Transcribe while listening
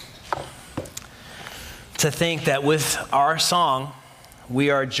to think that with our song,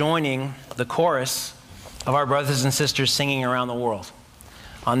 we are joining the chorus of our brothers and sisters singing around the world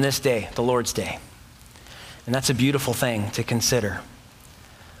on this day, the Lord's Day. And that's a beautiful thing to consider,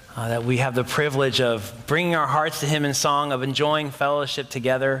 that we have the privilege of bringing our hearts to Him in song, of enjoying fellowship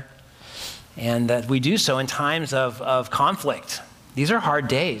together, and that we do so in times of conflict. These are hard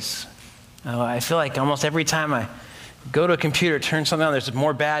days. I feel like almost every time I go to a computer, turn something on, there's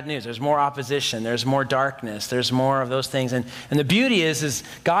more bad news, there's more opposition, there's more darkness, there's more of those things. And the beauty is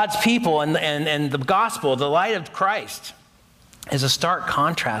God's people and the gospel, the light of Christ, is a stark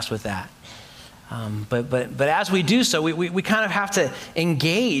contrast with that. But as we do so, we kind of have to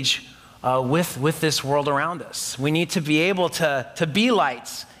engage with this world around us. We need to be able to be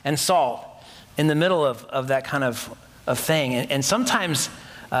lights and salt in the middle of that kind of thing. And sometimes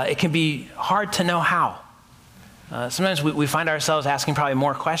it can be hard to know how. Sometimes we find ourselves asking probably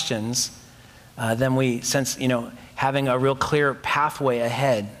more questions than we sense, having a real clear pathway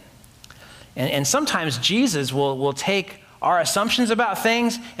ahead. And sometimes Jesus will take our assumptions about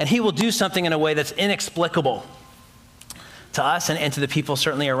things and He will do something in a way that's inexplicable to us and to the people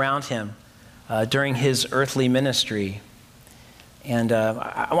certainly around Him during His earthly ministry. And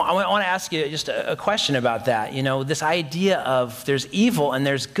I want to ask you just a question about that. This idea of there's evil and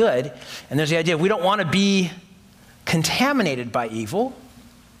there's good, and there's the idea we don't want to be contaminated by evil,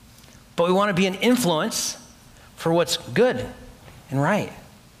 but we want to be an influence for what's good and right.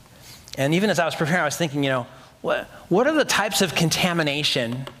 And even as I was preparing, I was thinking, what are the types of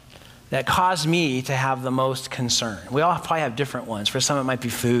contamination that cause me to have the most concern? We all probably have different ones. For some, it might be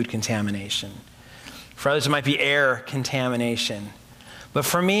food contamination. For others, it might be air contamination. But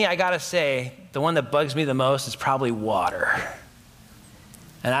for me, I got to say, the one that bugs me the most is probably water.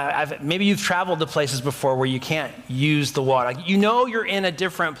 And maybe you've traveled to places before where you can't use the water. You're in a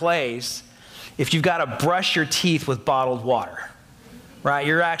different place if you've got to brush your teeth with bottled water, right?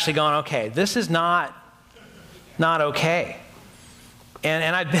 You're actually going, okay, this is not okay.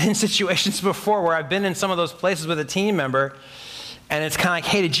 And I've been in situations before where I've been in some of those places with a team member, and it's kind of like,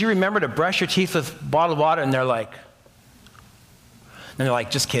 hey, did you remember to brush your teeth with bottled water? And they're like,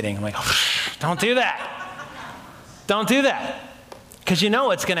 just kidding. I'm like, don't do that. Don't do that. Because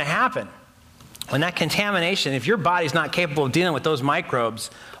what's going to happen. When that contamination, if your body's not capable of dealing with those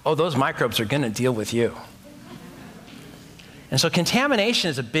microbes, those microbes are going to deal with you. And so contamination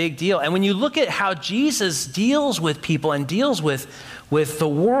is a big deal. And when you look at how Jesus deals with people and deals with the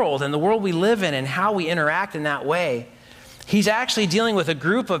world and the world we live in and how we interact in that way, He's actually dealing with a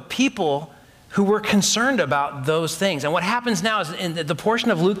group of people who were concerned about those things. And what happens now is in the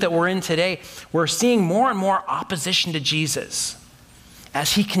portion of Luke that we're in today, we're seeing more and more opposition to Jesus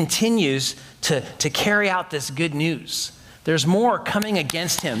as He continues to carry out this good news. There's more coming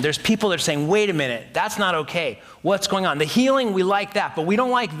against Him. There's people that are saying, wait a minute, that's not okay. What's going on? The healing, we like that, but we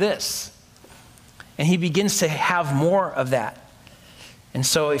don't like this. And He begins to have more of that. And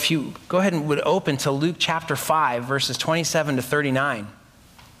so if you go ahead and would open to Luke chapter 5, verses 27 to 39.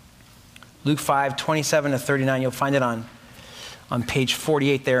 Luke 5, 27 to 39, you'll find it on page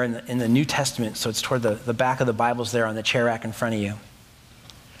 48 there in the New Testament. So it's toward the back of the Bibles there on the chair rack in front of you.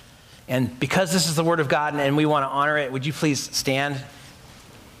 And because this is the Word of God and we want to honor it, would you please stand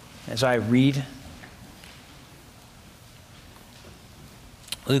as I read?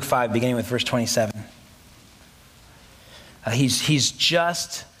 Luke 5, beginning with verse 27. He's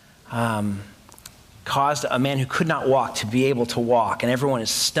just caused a man who could not walk to be able to walk, and everyone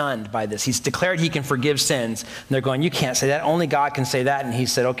is stunned by this. He's declared He can forgive sins, and they're going, you can't say that, only God can say that. And He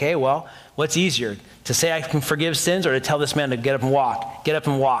said, okay, well, what's easier, to say I can forgive sins or to tell this man to get up and walk? Get up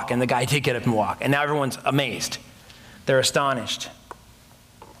and walk. And the guy did get up and walk, and now everyone's amazed. They're astonished.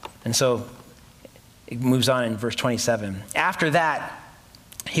 And so it moves on in verse 27. After that,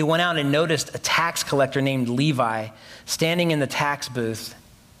 He went out and noticed a tax collector named Levi standing in the tax booth.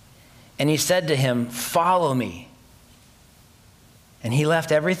 And He said to him, follow me. And he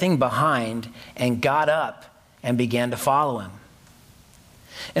left everything behind and got up and began to follow Him.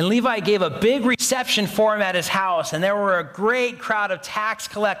 And Levi gave a big reception for Him at his house, and there were a great crowd of tax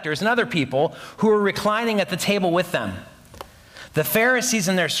collectors and other people who were reclining at the table with them. The Pharisees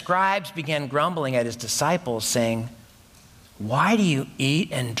and their scribes began grumbling at His disciples, saying, why do you eat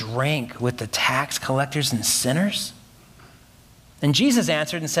and drink with the tax collectors and sinners? And Jesus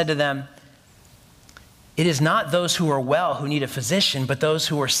answered and said to them, it is not those who are well who need a physician, but those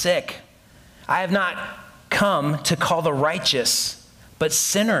who are sick. I have not come to call the righteous, but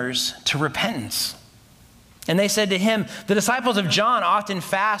sinners to repentance. And they said to Him, the disciples of John often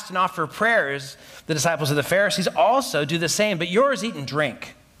fast and offer prayers. The disciples of the Pharisees also do the same, but yours eat and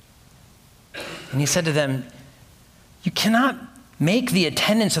drink. And he said to them, you cannot make the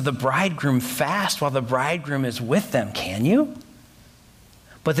attendants of the bridegroom fast while the bridegroom is with them, can you?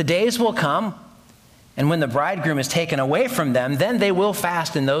 But the days will come, and when the bridegroom is taken away from them, then they will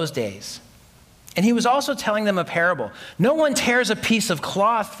fast in those days. And he was also telling them a parable. No one tears a piece of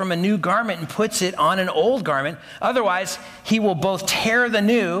cloth from a new garment and puts it on an old garment. Otherwise, he will both tear the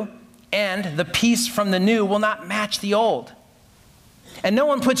new, and the piece from the new will not match the old. And no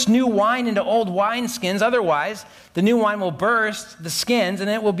one puts new wine into old wineskins. Otherwise, the new wine will burst the skins, and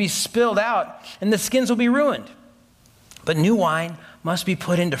it will be spilled out, and the skins will be ruined. But new wine must be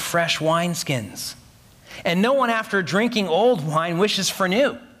put into fresh wineskins. And no one, after drinking old wine, wishes for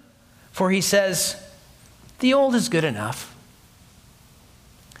new. For he says, the old is good enough.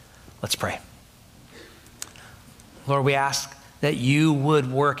 Let's pray. Lord, we ask that you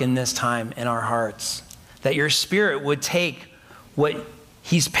would work in this time in our hearts, that your Spirit would take what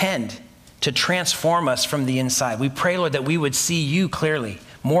he's penned to transform us from the inside. We pray, Lord, that we would see you clearly,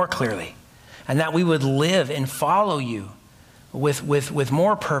 more clearly, and that we would live and follow you with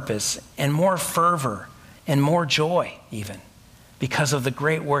more purpose and more fervor and more joy even, because of the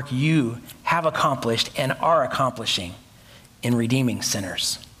great work you have accomplished and are accomplishing in redeeming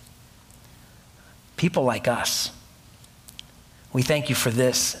sinners. People like us. We thank you for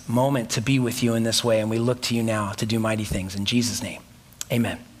this moment to be with you in this way, and we look to you now to do mighty things. In Jesus' name,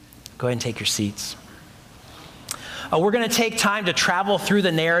 amen. Go ahead and take your seats. We're going to take time to travel through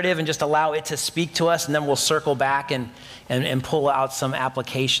the narrative and just allow it to speak to us, and then we'll circle back and pull out some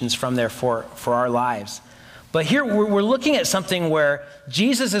applications from there for our lives. But here we're looking at something where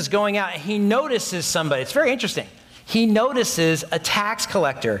Jesus is going out and he notices somebody. It's very interesting. He notices a tax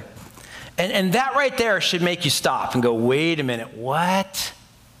collector. And that right there should make you stop and go, wait a minute, what?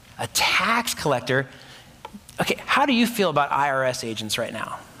 A tax collector? Okay, how do you feel about IRS agents right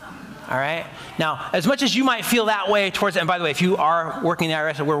now? All right? Now, as much as you might feel that way towards, and by the way, if you are working in the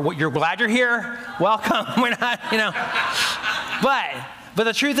IRS, you're glad you're here, welcome. We're not, But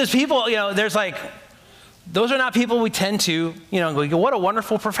the truth is people, there's like, those are not people we tend to, go, what a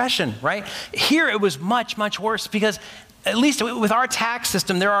wonderful profession, right? Here it was much, much worse because at least with our tax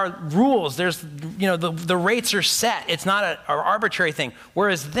system, there are rules. There's, the rates are set. It's not an arbitrary thing.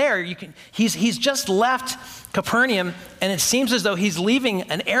 Whereas there, he's just left Capernaum, and it seems as though he's leaving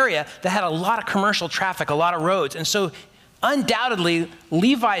an area that had a lot of commercial traffic, a lot of roads. And so undoubtedly,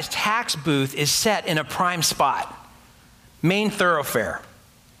 Levi's tax booth is set in a prime spot, main thoroughfare.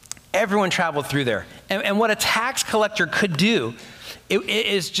 Everyone traveled through there. And what a tax collector could do it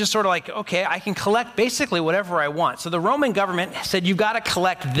is just sort of like, okay, I can collect basically whatever I want. So the Roman government said, you've got to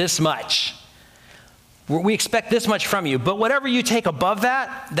collect this much. We expect this much from you, but whatever you take above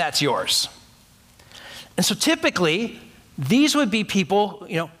that, that's yours. And so typically, these would be people,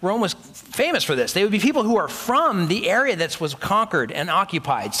 Rome was famous for this. They would be people who are from the area that was conquered and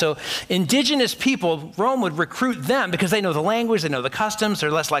occupied. So indigenous people, Rome would recruit them because they know the language, they know the customs,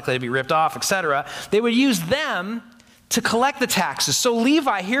 they're less likely to be ripped off, etc. They would use them to collect the taxes. So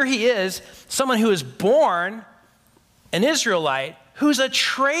Levi, here he is, someone who is born an Israelite, who's a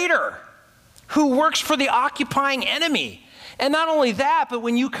traitor, who works for the occupying enemy. And not only that, but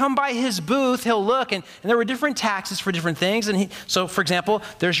when you come by his booth, he'll look, and there were different taxes for different things. So for example,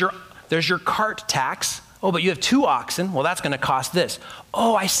 there's your cart tax. Oh, but you have 2 oxen. Well, that's going to cost this.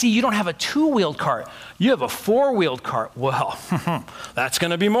 Oh, I see you don't have a 2-wheeled cart. You have a 4-wheeled cart. Well, that's going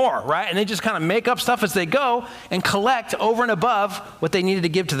to be more, right? And they just kind of make up stuff as they go and collect over and above what they needed to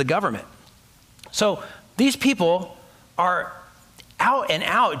give to the government. So these people are out and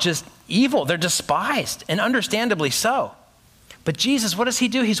out just evil. They're despised, and understandably so. But Jesus, what does he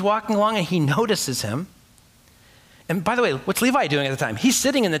do? He's walking along and he notices him. And by the way, what's Levi doing at the time? He's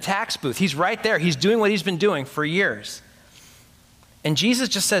sitting in the tax booth. He's right there. He's doing what he's been doing for years. And Jesus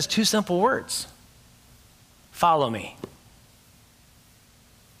just says 2 simple words. Follow me.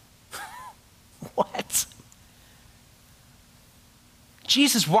 What?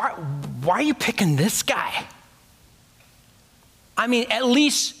 Jesus, why are you picking this guy? I mean, at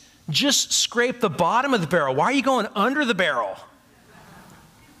least just scrape the bottom of the barrel. Why are you going under the barrel?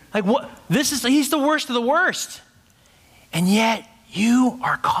 Like what? He's the worst of the worst. And yet you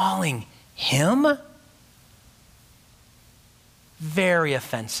are calling him? Very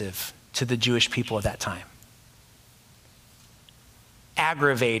offensive to the Jewish people of that time.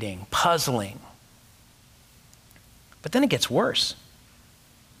 Aggravating, puzzling. But then it gets worse.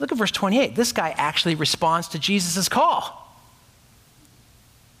 Look at verse 28. This guy actually responds to Jesus' call.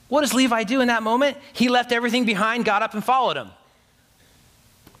 What does Levi do in that moment? He left everything behind, got up and followed him.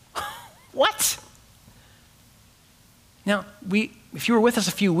 What? Now, we if you were with us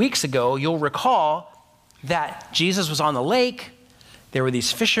a few weeks ago, you'll recall that Jesus was on the lake. There were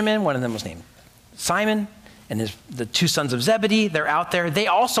these fishermen. One of them was named Simon, and the two sons of Zebedee. They're out there. They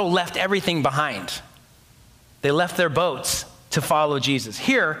also left everything behind. They left their boats to follow Jesus.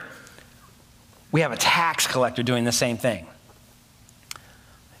 Here, we have a tax collector doing the same thing.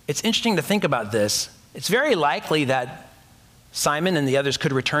 It's interesting to think about this. It's very likely that Simon and the others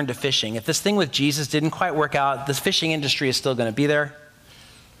could return to fishing. If this thing with Jesus didn't quite work out, this fishing industry is still going to be there.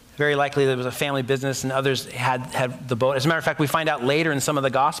 Very likely there was a family business and others had the boat. As a matter of fact, we find out later in some of the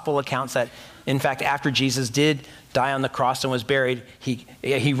gospel accounts that, in fact, after Jesus did die on the cross and was buried,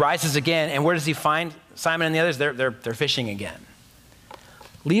 he rises again. And where does he find Simon and the others? They're fishing again.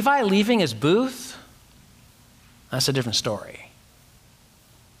 Levi leaving his booth, that's a different story.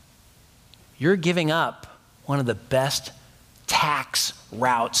 You're giving up one of the best tax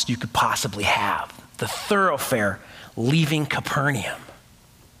routes you could possibly have, the thoroughfare leaving Capernaum.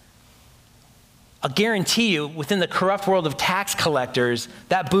 I'll guarantee you, within the corrupt world of tax collectors,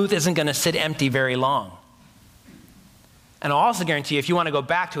 that booth isn't going to sit empty very long. And I'll also guarantee you, if you want to go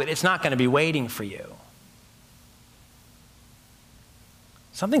back to it, it's not going to be waiting for you.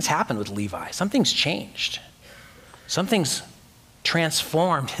 Something's happened with Levi. Something's changed. Something's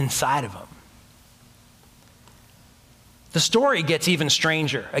transformed inside of him. The story gets even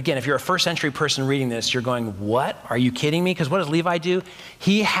stranger. Again, if you're a first century person reading this, you're going, what? Are you kidding me? Because what does Levi do?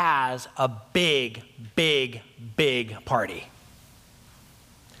 He has a big, big, big party.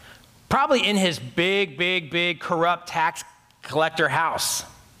 Probably in his big, big, big corrupt tax collector house.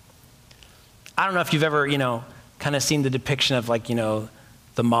 I don't know if you've ever, kind of seen the depiction of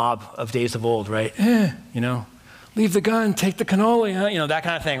the mob of days of old, right? Leave the gun, take the cannoli, huh? That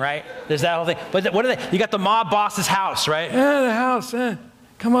kind of thing, right? There's that whole thing. But what are they? You got the mob boss's house, right? The house,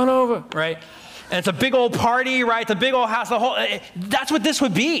 come on over, right? And it's a big old party, right? It's a big old house. That's what this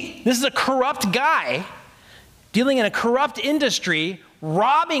would be. This is a corrupt guy dealing in a corrupt industry,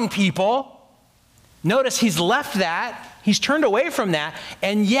 robbing people. Notice he's left that. He's turned away from that,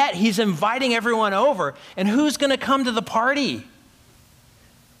 and yet he's inviting everyone over. And who's going to come to the party?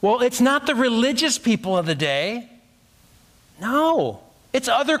 Well, it's not the religious people of the day. No, it's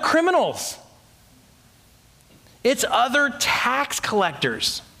other criminals. It's other tax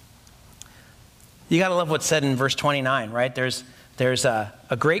collectors. You got to love what's said in verse 29, right? There's a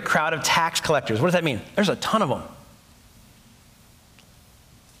great crowd of tax collectors. What does that mean? There's a ton of them.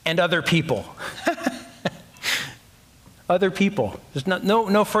 And other people. Other people. There's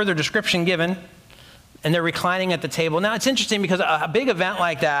no further description given. And they're reclining at the table. Now, it's interesting because a big event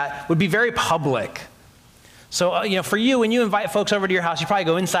like that would be very public. So, for you, when you invite folks over to your house, you probably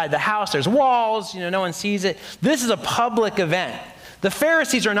go inside the house. There's walls, no one sees it. This is a public event. The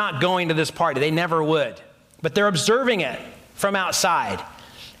Pharisees are not going to this party. They never would. But they're observing it from outside.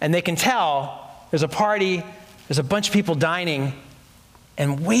 And they can tell there's a party, there's a bunch of people dining.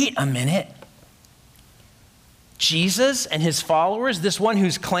 And wait a minute. Jesus and his followers, this one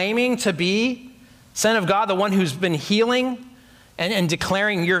who's claiming to be Son of God, the one who's been healing and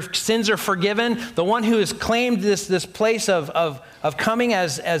declaring your sins are forgiven, the one who has claimed this place of coming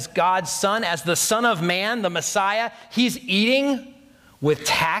as God's son, as the Son of Man, the Messiah, he's eating with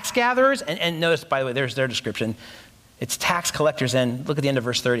tax gatherers. And notice, by the way, there's their description. It's tax collectors and, look at the end of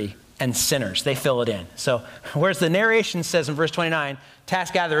verse 30, and sinners. They fill it in. So whereas the narration says in verse 29,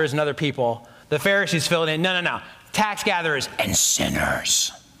 tax gatherers and other people, the Pharisees fill it in. No. Tax gatherers and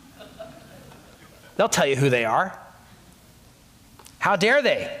sinners. They'll tell you who they are. How dare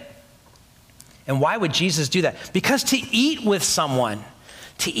they? And why would Jesus do that? Because to eat with someone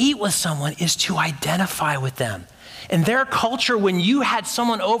is to identify with them. In their culture, when you had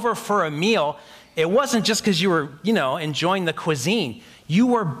someone over for a meal, it wasn't just because you were, enjoying the cuisine. You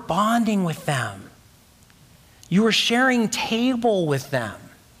were bonding with them. You were sharing table with them.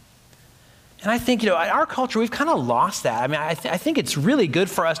 And I think, in our culture, we've kind of lost that. I mean, I think it's really good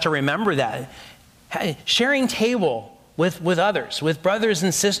for us to remember that. Sharing table with others, with brothers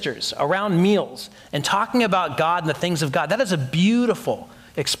and sisters around meals and talking about God and the things of God, that is a beautiful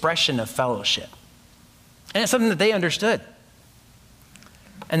expression of fellowship. And it's something that they understood.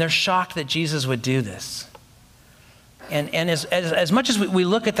 And they're shocked that Jesus would do this. And as much as we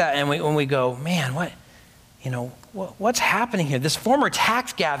look at that and when we go, man, what's happening here? This former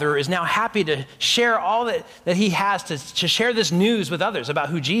tax gatherer is now happy to share all that he has to share this news with others about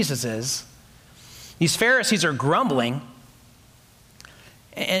who Jesus is. These Pharisees are grumbling.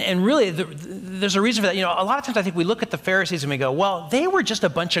 And really, there's a reason for that. A lot of times I think we look at the Pharisees and we go, well, they were just a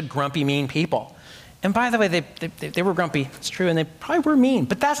bunch of grumpy, mean people. And by the way, they were grumpy. It's true, and they probably were mean.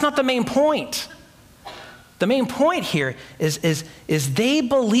 But that's not the main point. the main point here is they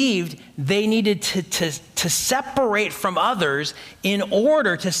believed they needed to separate from others in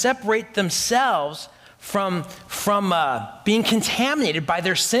order to separate themselves from being contaminated by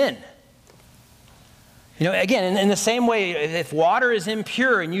their sin. You know, again, in the same way, if water is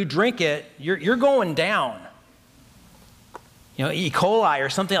impure and you drink it, you're going down. You know, E. coli or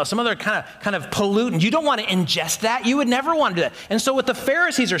something else, some other kind of pollutant. You don't want to ingest that. You would never want to do that. And so what the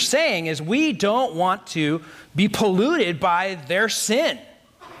Pharisees are saying is we don't want to be polluted by their sin.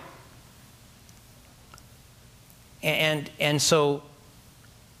 And so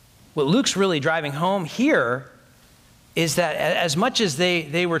what Luke's really driving home here is that as much as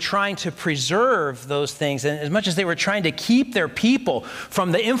they were trying to preserve those things, and as much as they were trying to keep their people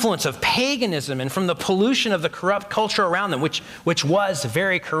from the influence of paganism and from the pollution of the corrupt culture around them, which was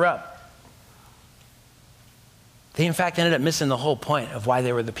very corrupt, they in fact ended up missing the whole point of why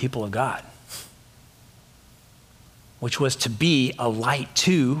they were the people of God, which was to be a light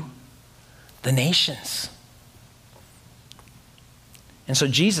to the nations. And so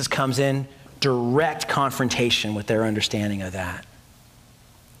Jesus comes in direct confrontation with their understanding of that.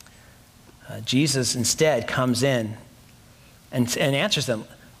 Jesus instead comes in and answers them.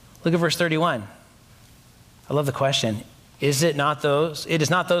 Look at verse 31. I love the question. It is not those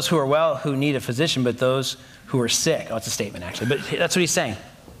who are well who need a physician, but those who are sick. Oh, it's a statement actually, but that's what he's saying.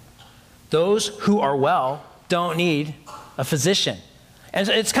 Those who are well don't need a physician. And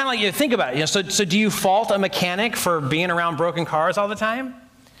it's kind of like, you think about it. You know, so do you fault a mechanic for being around broken cars all the time?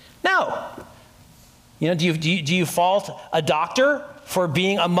 No. You know, do you fault a doctor for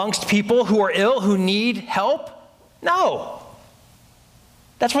being amongst people who are ill, who need help? No.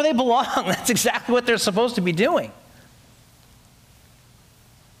 That's where they belong. That's exactly what they're supposed to be doing.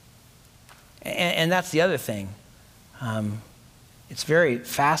 And that's the other thing. It's very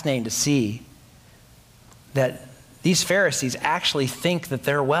fascinating to see that these Pharisees actually think that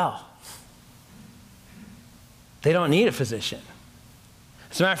they're well. They don't need a physician.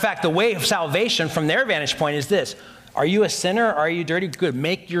 As a matter of fact, the way of salvation from their vantage point is this. Are you a sinner? Are you dirty? Good.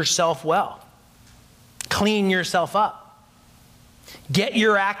 Make yourself well. Clean yourself up. Get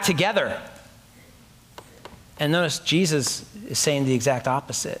your act together. And notice Jesus is saying the exact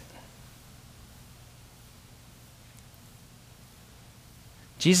opposite.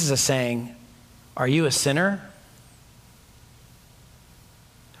 Jesus is saying, are you a sinner?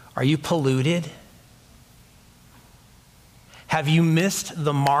 Are you polluted? Have you missed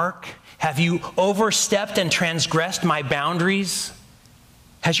the mark? Have you overstepped and transgressed my boundaries?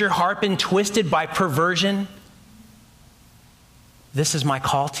 Has your heart been twisted by perversion? This is my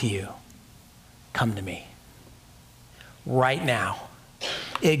call to you. Come to me. Right now.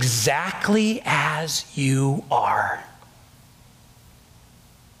 Exactly as you are.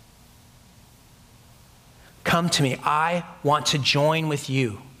 Come to me. I want to join with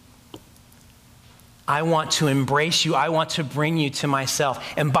you. I want to embrace you. I want to bring you to myself.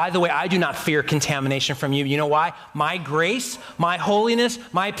 And by the way, I do not fear contamination from you. You know why? My grace, my holiness,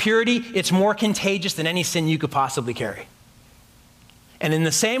 my purity, it's more contagious than any sin you could possibly carry. And in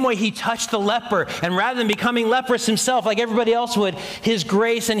the same way he touched the leper, and rather than becoming leprous himself like everybody else would, his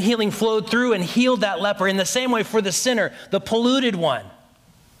grace and healing flowed through and healed that leper. In the same way for the sinner, the polluted one,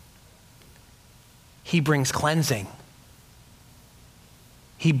 he brings cleansing.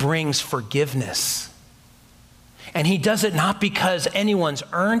 He brings forgiveness. And he does it not because anyone's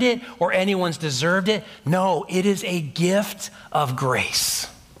earned it or anyone's deserved it. No, it is a gift of grace.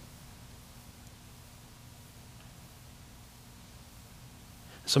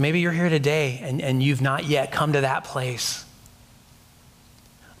 So maybe you're here today and you've not yet come to that place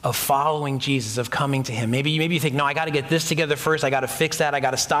of following Jesus, of coming to him. Maybe you think, no, I got to get this together first. I got to fix that. I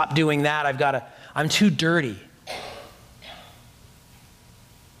got to stop doing that. I'm too dirty.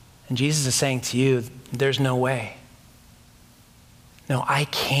 And Jesus is saying to you, there's no way. No, I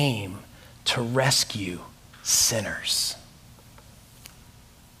came to rescue sinners.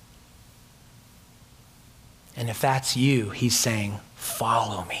 And if that's you, he's saying,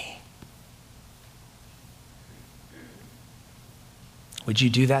 follow me. Would you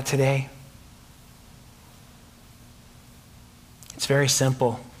do that today? It's very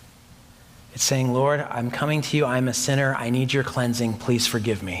simple. It's saying, Lord, I'm coming to you. I'm a sinner. I need your cleansing. Please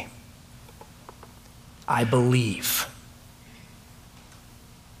forgive me. I believe.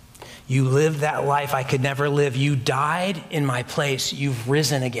 You lived that life I could never live. You died in my place. You've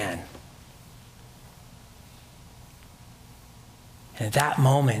risen again. And at that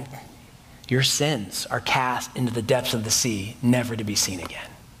moment, your sins are cast into the depths of the sea, never to be seen again.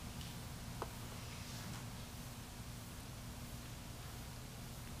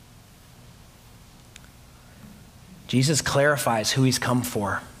 Jesus clarifies who he's come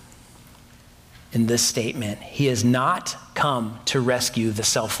for in this statement. He has not come to rescue the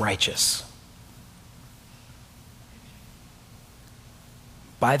self-righteous.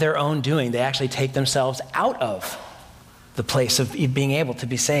 By their own doing, they actually take themselves out of the place of being able to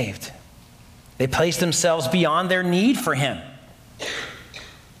be saved. They place themselves beyond their need for him.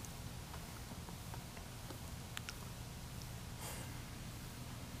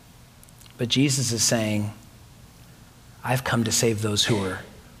 But Jesus is saying, I've come to save those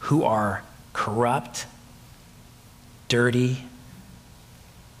who are corrupt, dirty,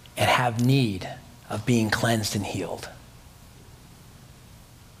 and have need of being cleansed and healed.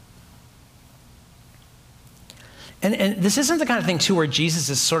 And this isn't the kind of thing, too, where Jesus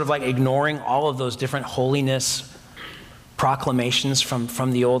is sort of like ignoring all of those different holiness proclamations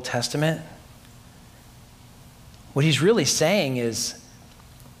from the Old Testament. What he's really saying is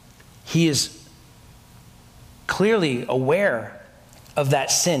he is clearly aware of that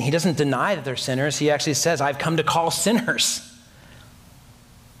sin. He doesn't deny that they're sinners. He actually says, I've come to call sinners.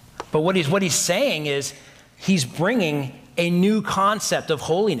 But what he's saying is he's bringing a new concept of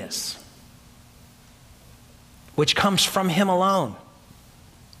holiness, which comes from him alone.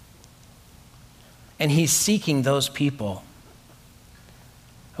 And he's seeking those people.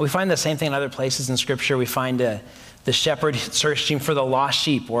 We find the same thing in other places in Scripture. We find the shepherd searching for the lost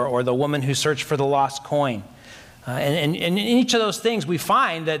sheep, or the woman who searched for the lost coin. And in each of those things, we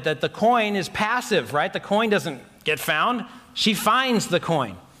find that the coin is passive, right? The coin doesn't get found. She finds the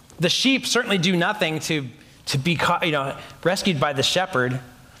coin. The sheep certainly do nothing to be rescued by the shepherd.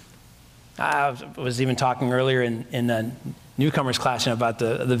 I was even talking earlier in the newcomers class about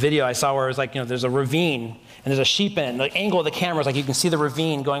the video I saw where it was like, there's a ravine and there's a sheep in it. And the angle of the camera is like you can see the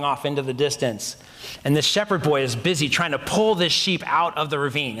ravine going off into the distance. And this shepherd boy is busy trying to pull this sheep out of the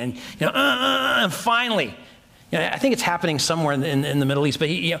ravine. And, and finally, I think it's happening somewhere in the Middle East, but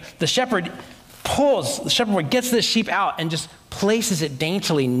the shepherd boy gets this sheep out and just places it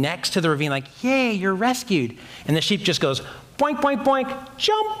daintily next to the ravine like, yay, you're rescued. And the sheep just goes, boink, boink, boink,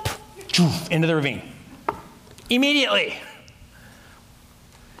 jump, into the ravine. Immediately.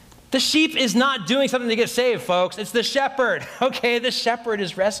 The sheep is not doing something to get saved, folks. It's the shepherd. Okay, the shepherd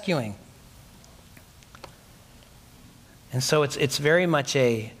is rescuing. And so it's very much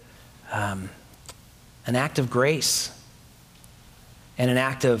an act of grace and an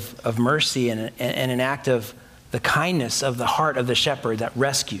act of mercy and an act of the kindness of the heart of the shepherd that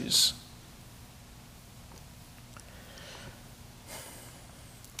rescues.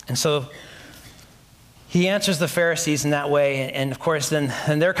 And so he answers the Pharisees in that way, and of course, then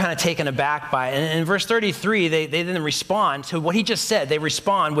they're kind of taken aback by it. And in verse 33, they then respond to what he just said. They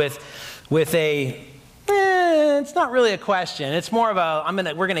respond with a, it's not really a question. It's more of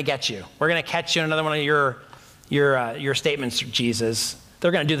a, we're going to get you. We're going to catch you in another one of your statements, Jesus.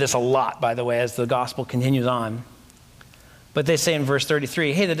 They're going to do this a lot, by the way, as the gospel continues on. But they say in verse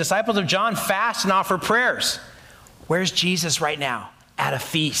 33, hey, the disciples of John fast and offer prayers. Where's Jesus right now? At a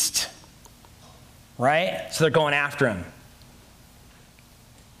feast, right? So they're going after him.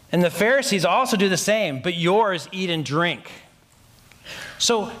 And the Pharisees also do the same, but yours eat and drink.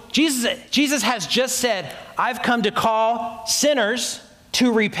 So Jesus has just said, I've come to call sinners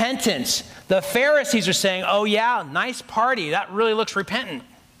to repentance. The Pharisees are saying, oh yeah, nice party. That really looks repentant.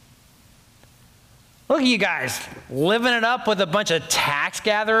 Look at you guys living it up with a bunch of tax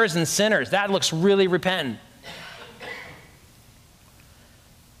gatherers and sinners. That looks really repentant.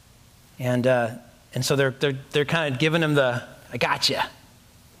 And so they're kind of giving him the I gotcha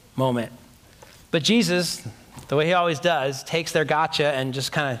moment. But Jesus, the way he always does, takes their gotcha and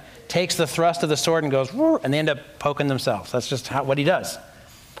just kind of takes the thrust of the sword and goes, and they end up poking themselves. That's just what he does.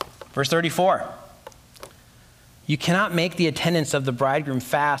 Verse 34. You cannot make the attendants of the bridegroom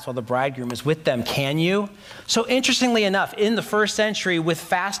fast while the bridegroom is with them, can you? So interestingly enough, in the first century with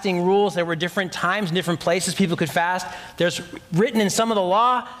fasting rules, there were different times and different places people could fast. There's written in some of the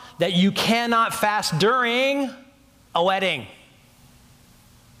law that you cannot fast during a wedding.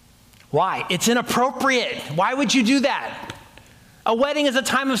 Why? It's inappropriate. Why would you do that? A wedding is a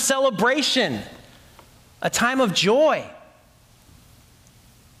time of celebration, a time of joy.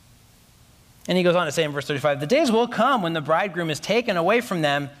 And he goes on to say in verse 35, the days will come when the bridegroom is taken away from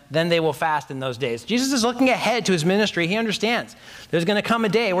them, then they will fast in those days. Jesus is looking ahead to his ministry. He understands there's going to come a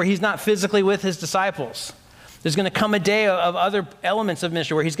day where he's not physically with his disciples. There's going to come a day of other elements of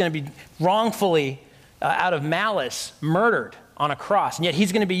ministry where he's going to be wrongfully, out of malice, murdered on a cross. And yet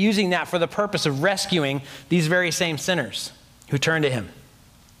he's going to be using that for the purpose of rescuing these very same sinners who turn to him.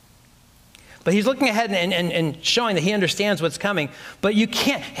 But he's looking ahead and showing that he understands what's coming. But you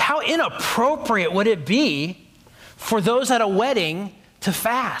can't, how inappropriate would it be for those at a wedding to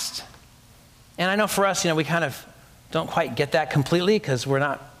fast. And I know for us, we kind of don't quite get that completely because we're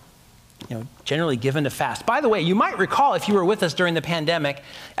not, generally given to fast. By the way, you might recall if you were with us during the pandemic,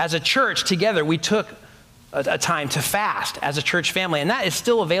 as a church together, we took a time to fast as a church family. And that is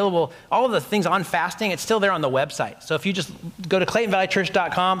still available. All of the things on fasting, it's still there on the website. So if you just go to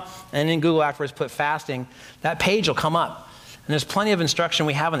ClaytonValleyChurch.com and in Google afterwards put fasting, that page will come up. And there's plenty of instruction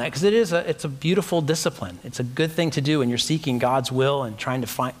we have on that because it's a beautiful discipline. It's a good thing to do when you're seeking God's will and trying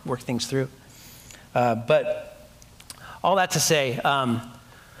to work things through. But all that to say,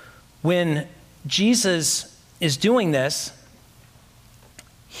 when Jesus is doing this,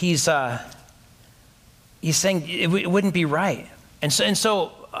 he's saying it wouldn't be right. And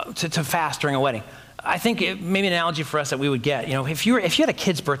so to fast during a wedding. I think maybe an analogy for us that we would get, if you had a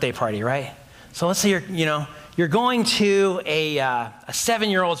kid's birthday party, right? So let's say you're going to a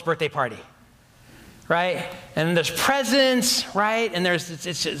 7-year-old's birthday party, right? And there's presents, right? And it's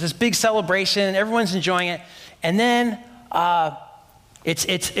this big celebration. Everyone's enjoying it. And then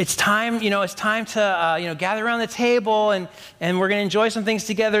it's time, it's time to gather around the table and we're going to enjoy some things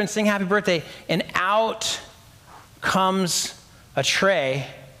together and sing happy birthday. And out comes a tray,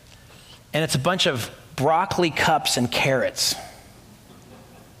 and it's a bunch of broccoli cups and carrots.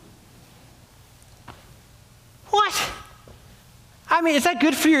 What? I mean, is that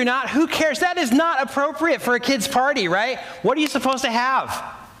good for you or not? Who cares? That is not appropriate for a kid's party, right? What are you supposed to have?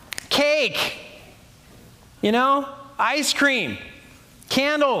 Cake, ice cream,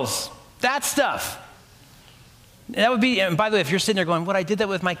 candles, that stuff. That would be, and by the way, if you're sitting there going, I did that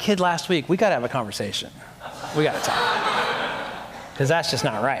with my kid last week, we got to have a conversation. We got to talk. Because that's just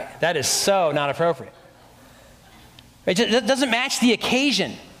not right. That is so not appropriate. It doesn't match the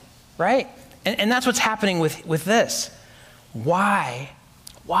occasion, right? And that's what's happening with this. Why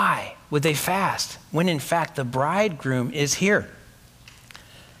would they fast when in fact the bridegroom is here?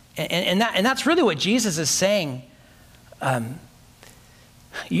 And that's really what Jesus is saying.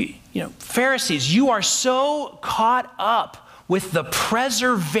 Pharisees, you are so caught up with the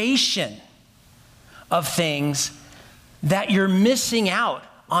preservation of things that you're missing out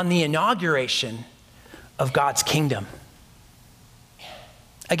on the inauguration of God's kingdom.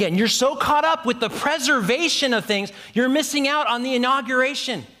 Again, you're so caught up with the preservation of things, you're missing out on the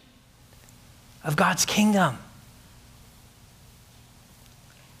inauguration of God's kingdom.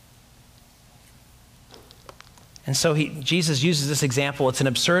 And so Jesus uses this example. It's an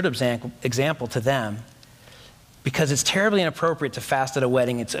absurd example to them because it's terribly inappropriate to fast at a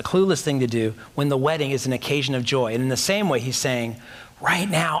wedding. It's a clueless thing to do when the wedding is an occasion of joy. And in the same way, he's saying, right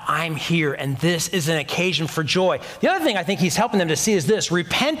now I'm here and this is an occasion for joy. The other thing I think he's helping them to see is this: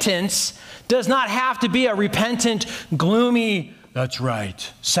 repentance does not have to be a repentant, gloomy, that's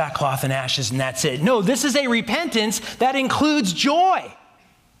right, sackcloth and ashes and that's it. No, this is a repentance that includes joy.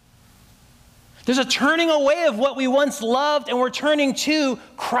 There's a turning away of what we once loved, and we're turning to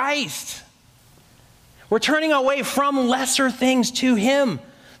Christ. We're turning away from lesser things to him,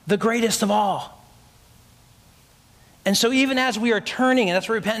 the greatest of all. And so even as we are turning, and that's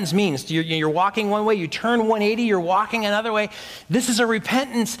what repentance means. You're walking one way, you turn 180, you're walking another way. This is a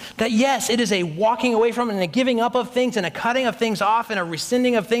repentance that, yes, it is a walking away from and a giving up of things and a cutting of things off and a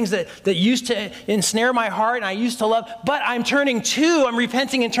rescinding of things that used to ensnare my heart and I used to love. But I'm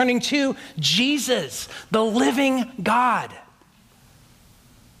repenting and turning to Jesus, the living God,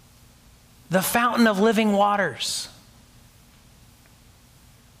 the fountain of living waters.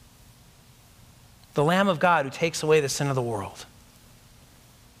 The Lamb of God who takes away the sin of the world.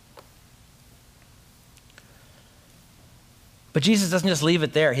 But Jesus doesn't just leave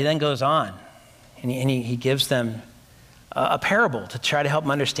it there. He then goes on and he gives them a parable to try to help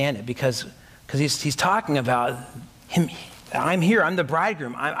them understand it because he's talking about him. I'm here. I'm the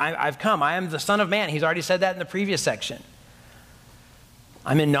bridegroom. I've come. I am the Son of Man. He's already said that in the previous section.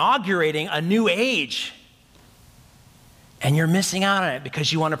 I'm inaugurating a new age. And you're missing out on it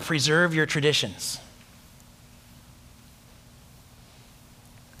because you want to preserve your traditions.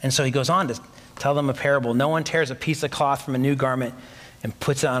 And so he goes on to tell them a parable. No one tears a piece of cloth from a new garment and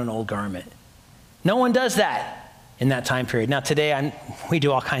puts it on an old garment. No one does that in that time period. Now today, we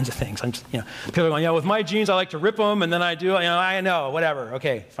do all kinds of things. People are going, with my jeans, I like to rip them, and then I do, I know, whatever.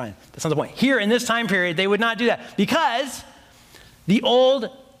 Okay, fine. That's not the point. Here in this time period, they would not do that because the old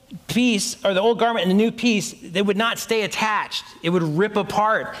piece or the old garment and the new piece, they would not stay attached. It would rip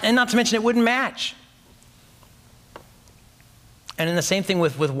apart. And not to mention it wouldn't match. And in the same thing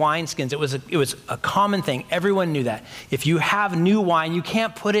with wineskins, it was a common thing. Everyone knew that. If you have new wine, you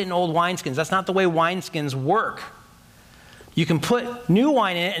can't put it in old wineskins. That's not the way wineskins work. You can put new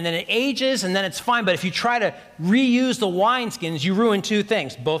wine in it, and then it ages, and then it's fine. But if you try to reuse the wineskins, you ruin two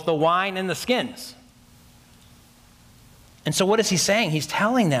things, both the wine and the skins. And so what is he saying? He's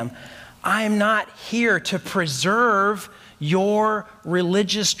telling them, I am not here to preserve your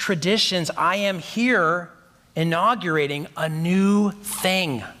religious traditions. I am here inaugurating a new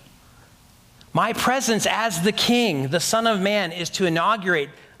thing. My presence as the King, the Son of Man, is to inaugurate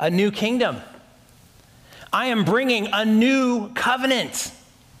a new kingdom. I am bringing a new covenant.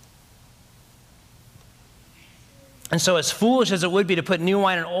 And so as foolish as it would be to put new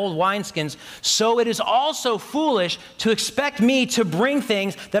wine in old wineskins, so it is also foolish to expect me to bring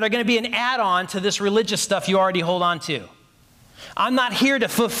things that are going to be an add-on to this religious stuff you already hold on to. I'm not here to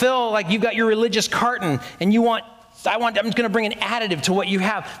fulfill, like you've got your religious carton and I'm just going to bring an additive to what you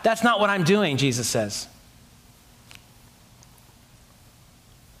have. That's not what I'm doing, Jesus says.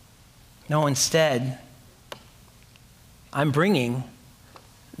 No, instead, I'm bringing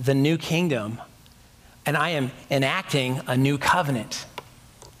the new kingdom, and I am enacting a new covenant.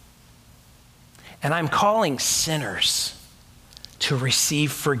 And I'm calling sinners to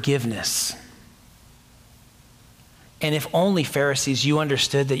receive forgiveness. And if only, Pharisees, you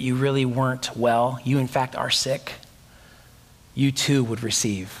understood that you really weren't well, you in fact are sick, you too would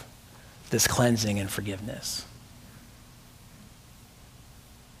receive this cleansing and forgiveness.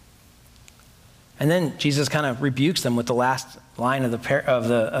 And then Jesus kind of rebukes them with the last line of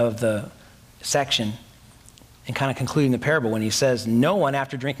the section, and kind of concluding the parable when he says, no one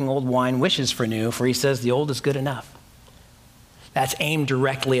after drinking old wine wishes for new, for he says the old is good enough. That's aimed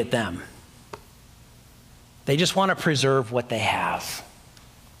directly at them. They just want to preserve what they have.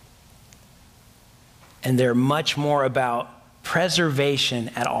 And they're much more about preservation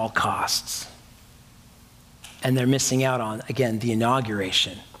at all costs. And they're missing out on, again, the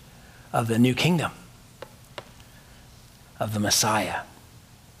inauguration of the new kingdom, of the Messiah.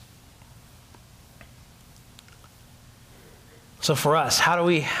 So for us, how do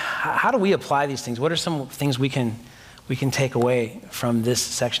we apply these things? What are some things we can take away from this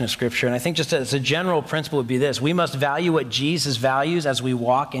section of Scripture? And I think just as a general principle would be this: we must value what Jesus values as we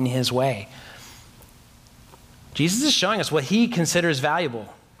walk in his way. Jesus is showing us what he considers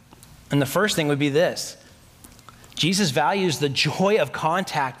valuable. And the first thing would be this: Jesus values the joy of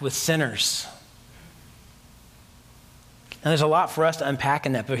contact with sinners. Now there's a lot for us to unpack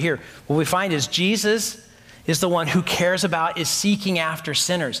in that, but here, what we find is Jesus is the one who cares about, is seeking after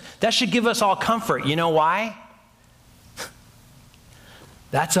sinners. That should give us all comfort. You know why?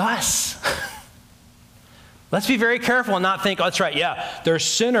 That's us. Let's be very careful and not think, oh, that's right, yeah, there's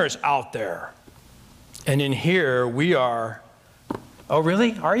sinners out there. And in here we are. Oh,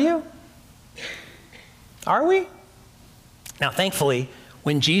 really? Are you? Are we? Now, thankfully,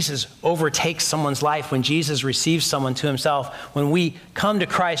 when Jesus overtakes someone's life, when Jesus receives someone to himself, when we come to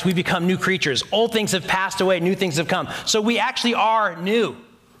Christ, we become new creatures. Old things have passed away, new things have come. So we actually are new.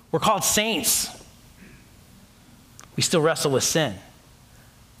 We're called saints. We still wrestle with sin.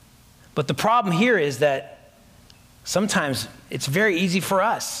 But the problem here is that sometimes it's very easy for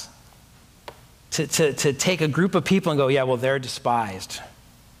us to take a group of people and go, yeah, well, they're despised.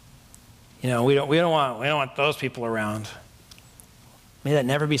 You know, we don't want those people around. May that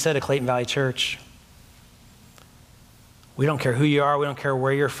never be said at Clayton Valley Church. We don't care who you are. We don't care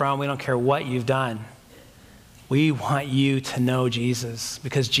where you're from. We don't care what you've done. We want you to know Jesus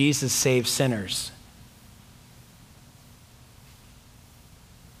because Jesus saves sinners.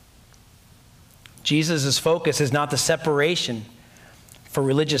 Jesus' focus is not the separation for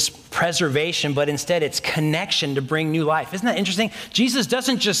religious preservation, but instead it's connection to bring new life. Isn't that interesting? Jesus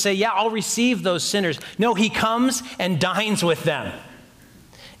doesn't just say, yeah, I'll receive those sinners. No, he comes and dines with them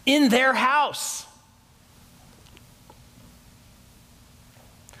in their house.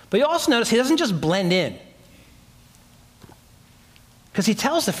 But you also notice he doesn't just blend in. Because he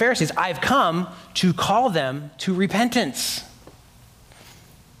tells the Pharisees, I've come to call them to repentance.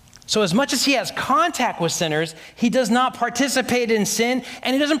 So as much as he has contact with sinners, he does not participate in sin,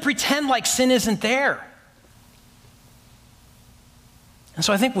 and he doesn't pretend like sin isn't there. And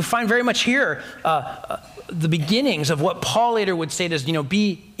so I think we find very much here the beginnings of what Paul later would say is,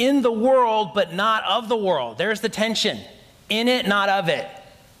 be in the world, but not of the world. There's the tension. In it, not of it.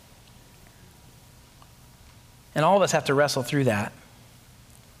 And all of us have to wrestle through that.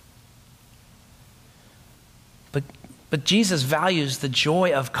 But Jesus values the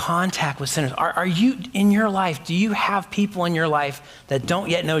joy of contact with sinners. Are you, in your life, do you have people in your life that don't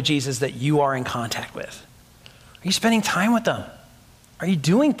yet know Jesus that you are in contact with? Are you spending time with them? Are you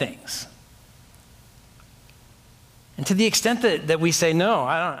doing things? And to the extent that we say, no,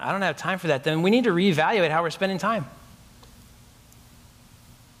 I don't have time for that, then we need to reevaluate how we're spending time.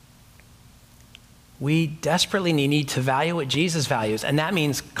 we desperately need to value what Jesus values, and that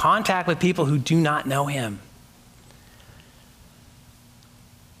means contact with people who do not know him.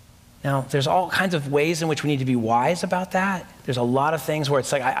 Now, there's all kinds of ways in which we need to be wise about that. There's a lot of things where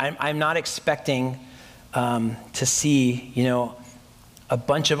it's like, I'm not expecting to see, a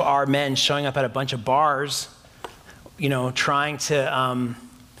bunch of our men showing up at a bunch of bars, trying to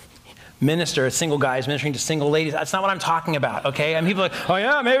minister, single guys ministering to single ladies. That's not what I'm talking about, okay? And people are like, oh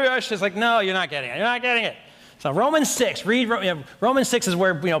yeah, maybe I should. It's like, no, you're not getting it. You're not getting it. So Romans 6, Romans 6 is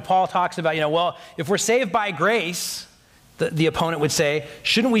where, Paul talks about, well, if we're saved by grace, the opponent would say,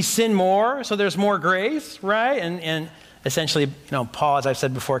 shouldn't we sin more so there's more grace, right? And essentially, Paul, as I've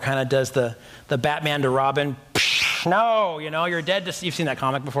said before, kind of does the Batman to Robin, no, you're dead to, you've seen that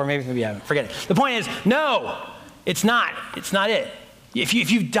comic before, maybe you haven't, forget it. The point is, no, it's not it. If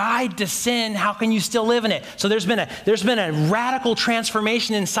you've died to sin, how can you still live in it? So there's been a radical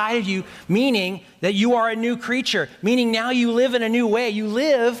transformation inside of you, meaning that you are a new creature, meaning now you live in a new way. You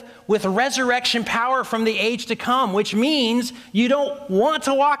live with resurrection power from the age to come, which means you don't want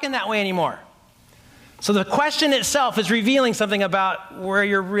to walk in that way anymore. So the question itself is revealing something about where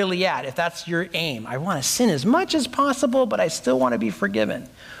you're really at, if that's your aim. I want to sin as much as possible, but I still want to be forgiven.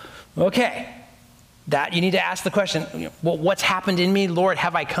 Okay. That you need to ask the question, well, what's happened in me? Lord,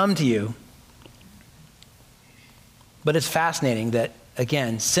 have I come to you? But it's fascinating that,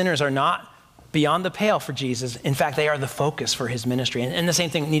 again, sinners are not beyond the pale for Jesus. In fact, they are the focus for his ministry. And the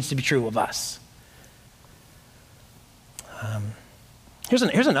same thing needs to be true of us. Here's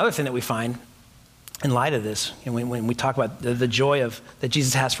another thing that we find in light of this, when we talk about the joy that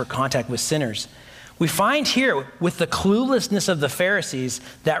Jesus has for contact with sinners. We find here, with the cluelessness of the Pharisees,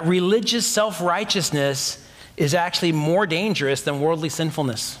 that religious self-righteousness is actually more dangerous than worldly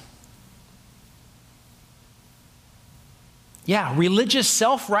sinfulness. Yeah, religious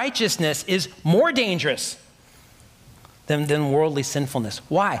self-righteousness is more dangerous than worldly sinfulness.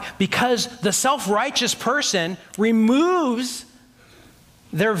 Why? Because the self-righteous person removes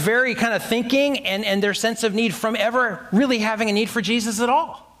their very kind of thinking and their sense of need from ever really having a need for Jesus at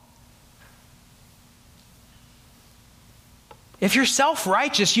all. If you're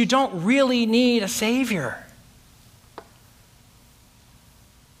self-righteous, you don't really need a Savior.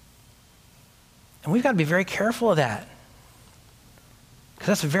 And we've got to be very careful of that, because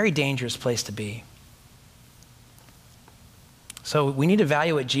that's a very dangerous place to be. So we need to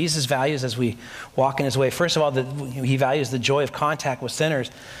value what Jesus values as we walk in his way. First of all, he values the joy of contact with sinners.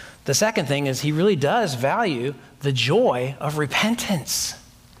 The second thing is he really does value the joy of repentance.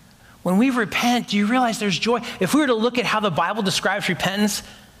 When we repent, do you realize there's joy? If we were to look at how the Bible describes repentance,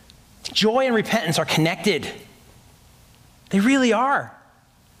 joy and repentance are connected. They really are.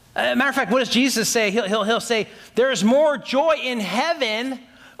 Matter of fact, what does Jesus say? He'll say, there's more joy in heaven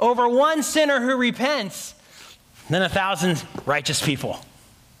over one sinner who repents than 1,000 righteous people.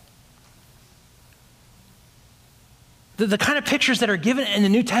 The kind of pictures that are given in the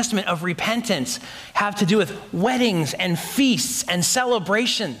New Testament of repentance have to do with weddings and feasts and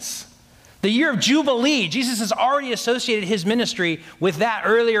celebrations. The year of Jubilee, Jesus has already associated his ministry with that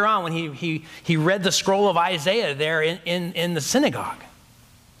earlier on when he read the scroll of Isaiah there in the synagogue.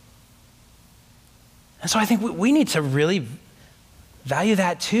 And so I think we need to really value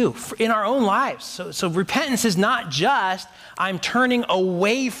that too in our own lives. So repentance is not just, I'm turning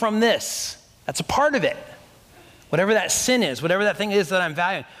away from this. That's a part of it. Whatever that sin is, whatever that thing is that I'm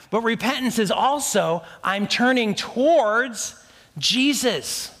valuing. But repentance is also, I'm turning towards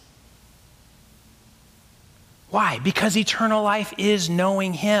Jesus. Why? Because eternal life is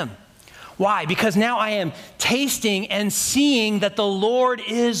knowing him. Why? Because now I am tasting and seeing that the Lord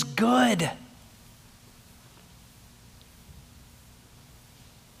is good.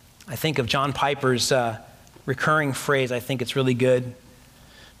 I think of John Piper's recurring phrase. I think it's really good.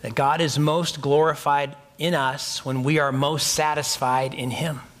 That God is most glorified in us when we are most satisfied in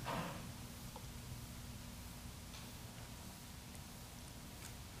him.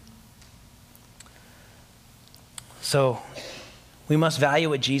 So we must value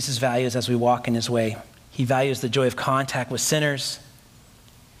what Jesus values as we walk in his way. He values the joy of contact with sinners.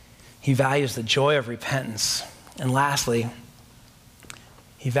 He values the joy of repentance. And lastly,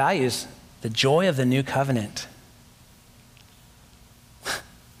 he values the joy of the new covenant.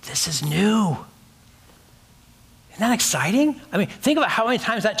 This is new. Isn't that exciting? I mean, think about how many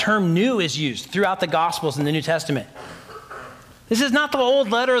times that term new is used throughout the Gospels in the New Testament. This is not the old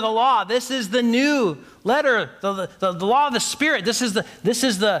letter of the law. This is the new letter, the law of the Spirit. This is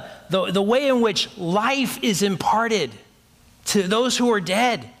the way in which life is imparted to those who are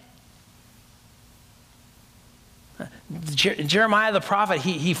dead. Jeremiah the prophet,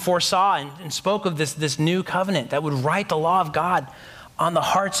 he foresaw and spoke of this new covenant that would write the law of God on the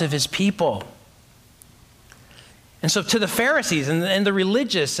hearts of his people. And so to the Pharisees and the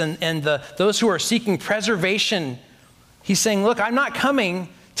religious and those who are seeking preservation, he's saying, look, I'm not coming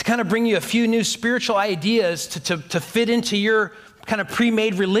to kind of bring you a few new spiritual ideas to fit into your kind of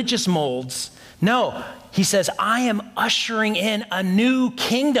pre-made religious molds. No, he says, I am ushering in a new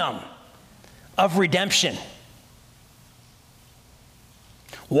kingdom of redemption.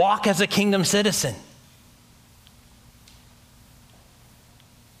 Walk as a kingdom citizen.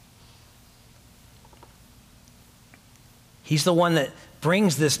 He's the one that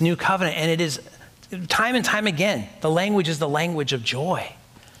brings this new covenant, and it is time and time again, the language is the language of joy,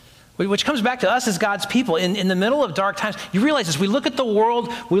 which comes back to us as God's people. In the middle of dark times, you realize this, we look at the world,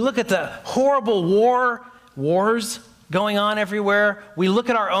 we look at the horrible wars going on everywhere, we look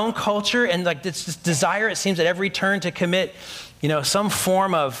at our own culture and like this desire, it seems, at every turn to commit, some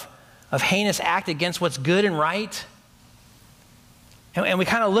form of heinous act against what's good and right. And we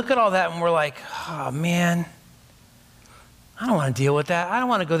kind of look at all that and we're like, oh man, I don't want to deal with that. I don't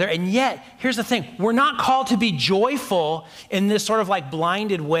want to go there. And yet, here's the thing. We're not called to be joyful in this sort of like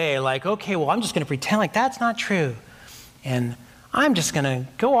blinded way. Like, okay, well, I'm just going to pretend like that's not true. And I'm just going to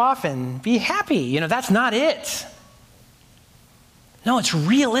go off and be happy. That's not it. No, it's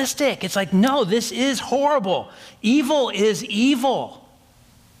realistic. It's like, no, this is horrible. Evil is evil.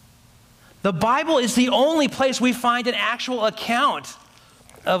 The Bible is the only place we find an actual account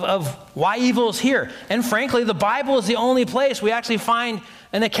of why evil is here. And frankly, the Bible is the only place we actually find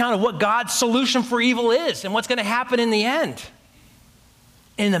an account of what God's solution for evil is and what's going to happen in the end.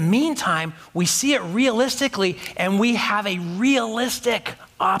 In the meantime, we see it realistically and we have a realistic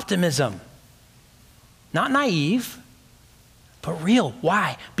optimism. Not naive, but real.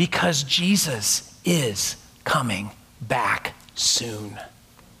 Why? Because Jesus is coming back soon.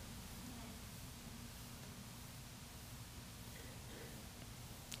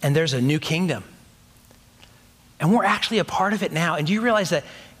 And there's a new kingdom. And we're actually a part of it now. And do you realize that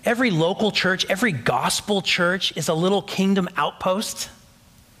every local church, every gospel church is a little kingdom outpost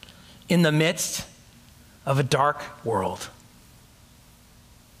in the midst of a dark world?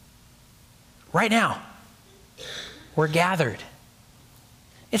 Right now, we're gathered.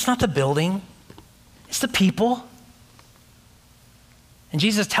 It's not the building, it's the people. And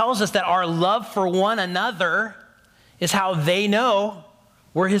Jesus tells us that our love for one another is how they know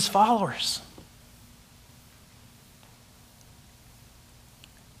we're his followers.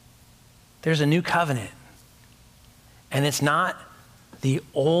 There's a new covenant, and it's not the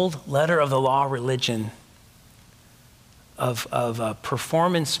old letter of the law religion of a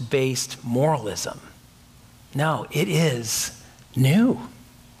performance-based moralism. No, it is new.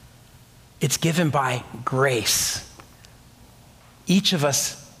 It's given by grace. Each of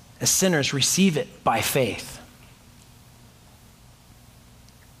us as sinners receive it by faith.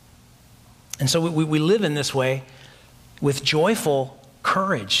 And so we live in this way with joyful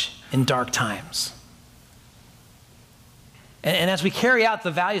courage in dark times. And as we carry out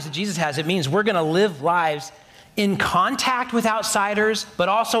the values that Jesus has, it means we're going to live lives in contact with outsiders, but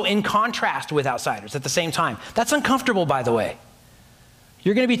also in contrast with outsiders at the same time. That's uncomfortable, by the way.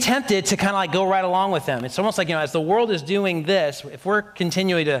 You're going to be tempted to kind of like go right along with them. It's almost like, as the world is doing this, if we're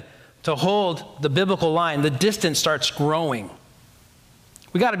continuing to hold the biblical line, the distance starts growing.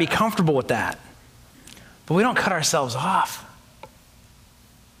 We got to be comfortable with that. But we don't cut ourselves off.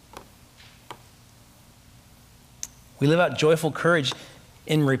 We live out joyful courage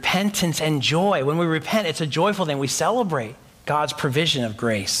in repentance and joy. When we repent, it's a joyful thing. We celebrate God's provision of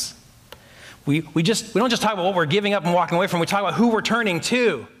grace. We don't just talk about what we're giving up and walking away from. We talk about who we're turning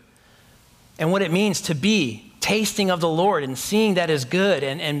to and what it means to be tasting of the Lord and seeing that is good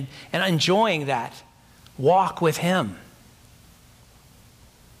and enjoying that walk with him.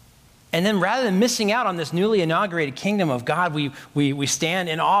 And then rather than missing out on this newly inaugurated kingdom of God, we stand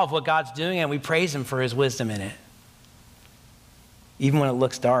in awe of what God's doing and we praise him for his wisdom in it, even when it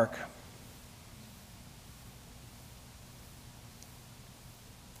looks dark.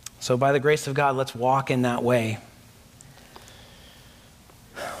 So by the grace of God, let's walk in that way.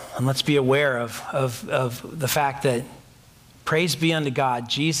 And let's be aware of the fact that, praise be unto God,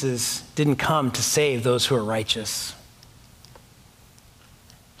 Jesus didn't come to save those who are righteous.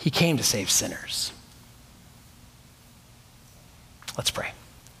 He came to save sinners. Let's pray.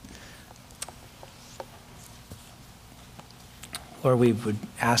 Lord, we would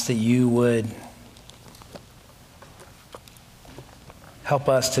ask that you would help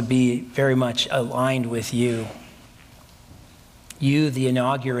us to be very much aligned with you. You, the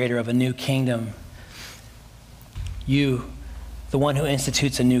inaugurator of a new kingdom. You, the one who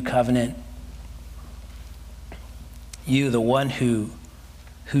institutes a new covenant. You, the one who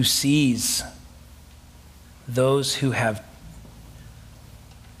sees those who have,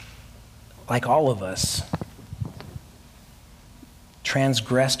 like all of us,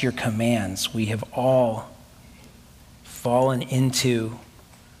 transgressed your commands. We have all fallen into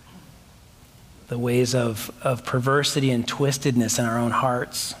the ways of perversity and twistedness in our own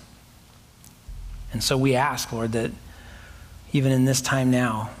hearts. And so we ask, Lord, that even in this time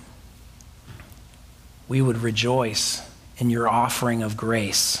now, we would rejoice in your offering of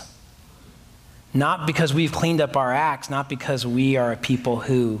grace. Not because we've cleaned up our acts, not because we are a people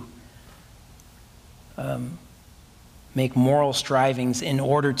who make moral strivings in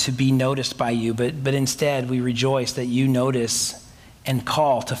order to be noticed by you, but instead we rejoice that you notice and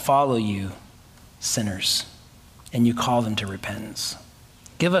call to follow you sinners, and you call them to repentance.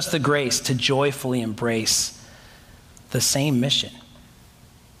 Give us the grace to joyfully embrace the same mission,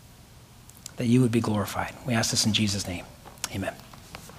 that you would be glorified. We ask this in Jesus' name. Amen.